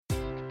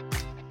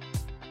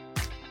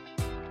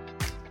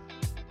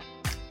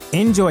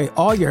Enjoy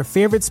all your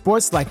favorite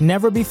sports like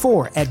never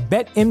before at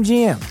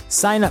BetMGM.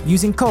 Sign up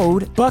using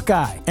code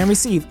Buckeye and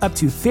receive up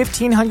to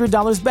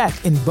 $1,500 back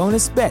in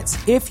bonus bets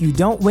if you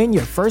don't win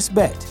your first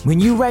bet. When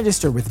you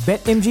register with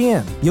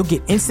BetMGM, you'll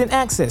get instant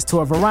access to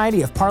a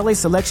variety of parlay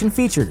selection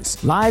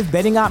features, live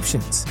betting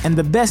options, and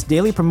the best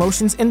daily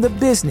promotions in the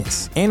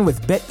business. And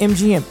with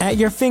BetMGM at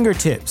your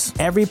fingertips,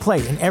 every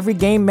play and every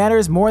game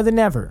matters more than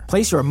ever.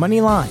 Place your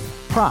money line,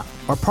 prop,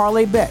 or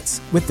parlay bets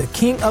with the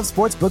king of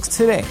sportsbooks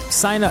today.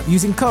 Sign up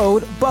using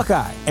code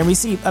Buckeye and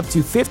receive up to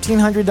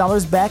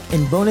 $1,500 back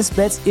in bonus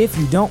bets if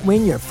you don't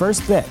win your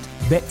first bet.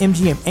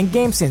 BetMGM and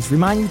GameSense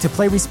remind you to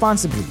play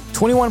responsibly.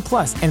 21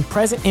 plus and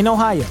present in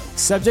Ohio,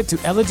 subject to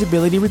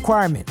eligibility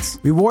requirements.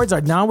 Rewards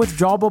are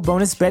non-withdrawable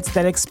bonus bets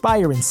that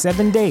expire in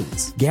 7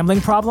 days. Gambling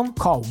problem?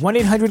 Call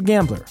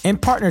 1-800-GAMBLER. In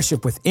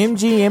partnership with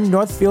MGM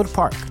Northfield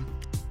Park.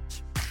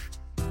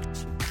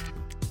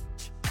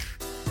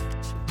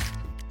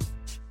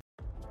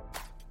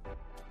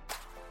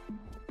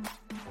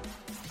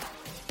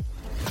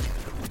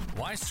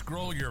 Why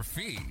scroll your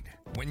feed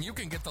when you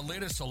can get the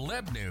latest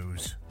celeb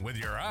news with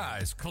your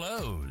eyes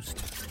closed?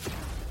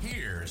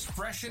 Here's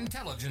fresh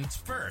intelligence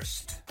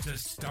first to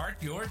start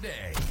your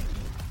day.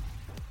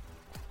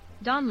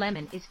 Don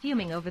Lemon is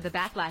fuming over the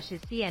backlash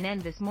his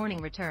CNN This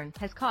Morning return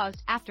has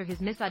caused after his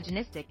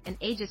misogynistic and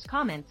ageist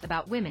comments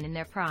about women in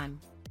their prime.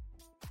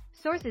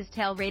 Sources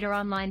tell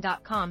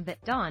RadarOnline.com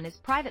that Don is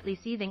privately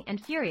seething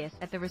and furious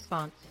at the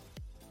response.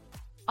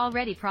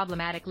 Already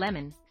problematic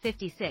Lemon,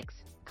 56,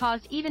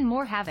 caused even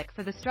more havoc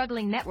for the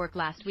struggling network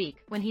last week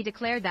when he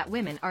declared that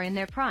women are in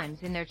their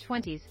primes in their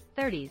 20s,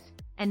 30s,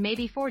 and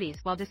maybe 40s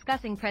while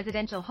discussing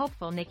presidential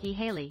hopeful Nikki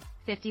Haley,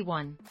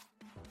 51.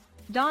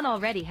 Don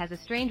already has a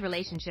strained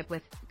relationship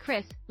with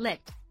Chris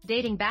Licht,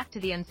 dating back to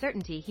the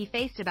uncertainty he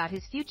faced about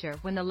his future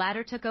when the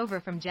latter took over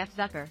from Jeff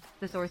Zucker,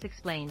 the source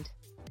explained.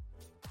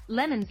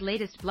 Lemon's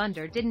latest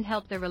blunder didn't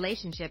help their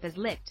relationship as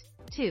Licht,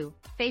 too,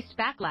 faced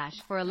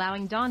backlash for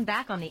allowing Don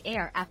back on the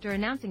air after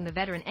announcing the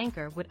veteran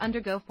anchor would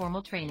undergo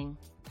formal training.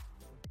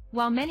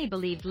 While many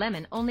believed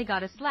Lemon only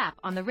got a slap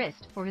on the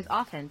wrist for his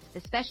offense,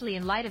 especially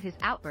in light of his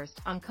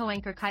outburst on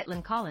co-anchor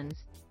Caitlin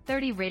Collins,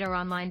 30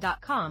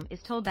 RadarOnline.com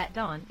is told that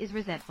Don is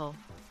resentful.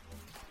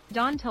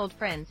 Don told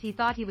friends he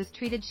thought he was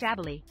treated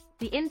shabbily.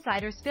 The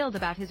insider spilled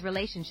about his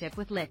relationship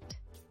with Licht.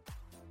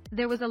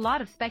 There was a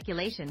lot of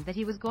speculation that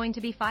he was going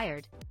to be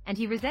fired, and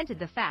he resented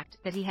the fact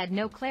that he had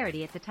no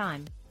clarity at the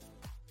time.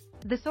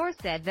 The source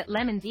said that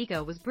Lemon's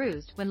ego was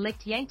bruised when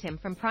Licht yanked him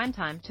from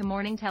primetime to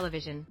morning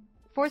television,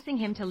 forcing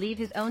him to leave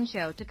his own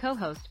show to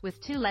co-host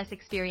with two less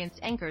experienced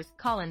anchors,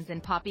 Collins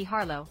and Poppy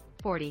Harlow,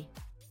 40.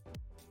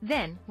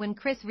 Then, when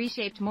Chris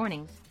reshaped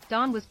mornings,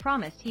 Don was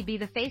promised he'd be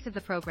the face of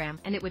the program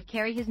and it would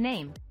carry his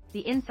name,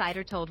 the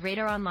insider told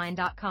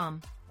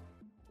RadarOnline.com.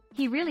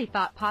 He really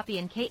thought Poppy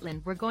and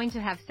Caitlin were going to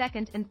have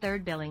second and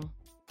third billing.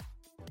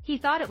 He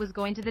thought it was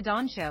going to the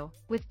Don show,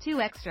 with 2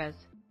 extras.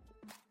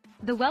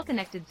 The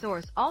well-connected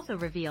source also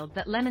revealed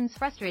that Lemon's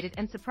frustrated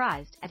and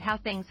surprised at how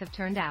things have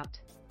turned out.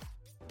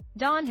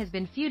 Don has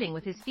been feuding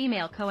with his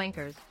female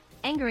co-anchors,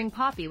 angering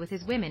Poppy with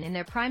his women in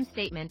their prime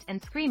statement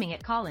and screaming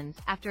at Collins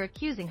after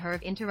accusing her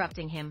of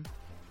interrupting him.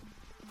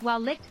 While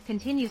Licht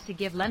continues to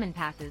give Lemon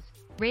passes,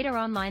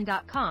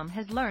 RadarOnline.com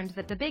has learned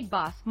that the big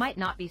boss might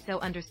not be so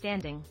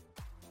understanding.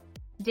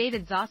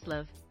 David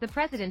Zaslav, the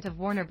president of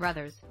Warner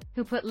Brothers,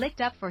 who put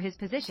Licht up for his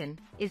position,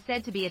 is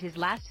said to be at his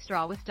last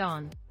straw with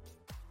Don.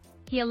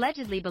 He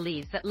allegedly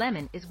believes that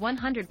Lemon is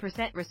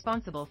 100%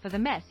 responsible for the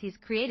mess he's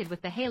created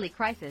with the Haley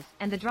crisis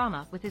and the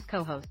drama with his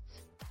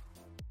co-hosts.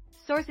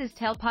 Sources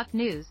tell Puck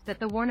News that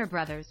the Warner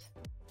Brothers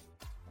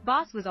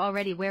boss was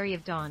already wary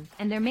of Don,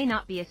 and there may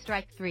not be a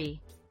strike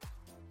 3.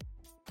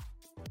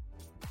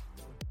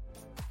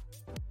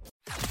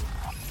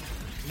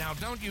 Now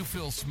don't you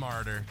feel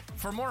smarter?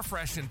 For more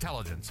fresh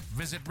intelligence,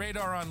 visit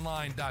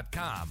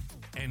RadarOnline.com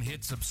and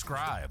hit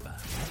subscribe.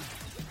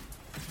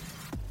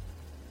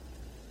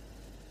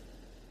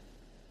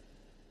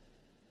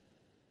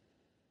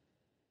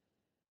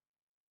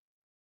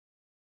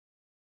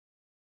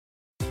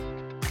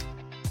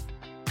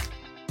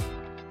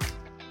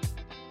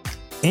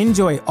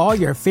 Enjoy all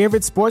your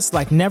favorite sports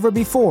like never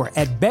before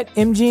at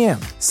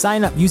BetMGM.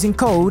 Sign up using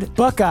code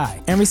Buckeye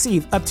and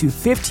receive up to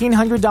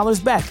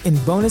 $1,500 back in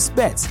bonus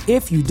bets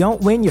if you don't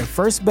win your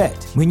first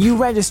bet. When you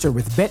register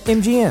with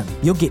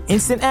BetMGM, you'll get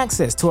instant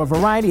access to a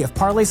variety of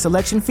parlay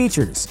selection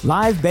features,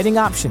 live betting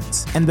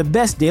options, and the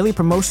best daily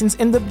promotions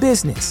in the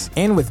business.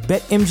 And with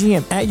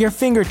BetMGM at your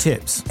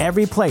fingertips,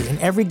 every play and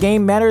every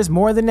game matters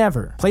more than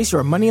ever. Place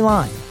your money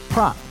line,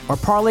 prop, or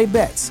parlay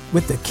bets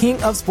with the king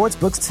of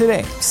sportsbooks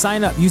today.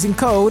 Sign up using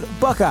code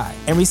Buckeye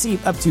and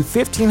receive up to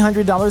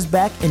 $1,500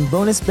 back in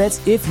bonus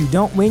bets if you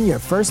don't win your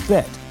first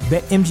bet.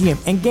 BetMGM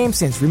and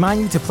GameSense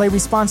remind you to play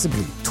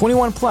responsibly.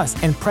 21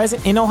 plus and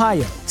present in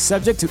Ohio,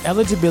 subject to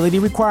eligibility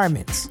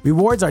requirements.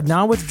 Rewards are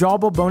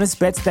non-withdrawable bonus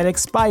bets that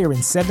expire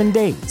in 7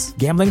 days.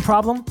 Gambling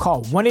problem?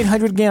 Call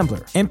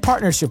 1-800-GAMBLER. In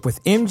partnership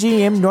with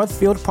MGM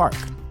Northfield Park.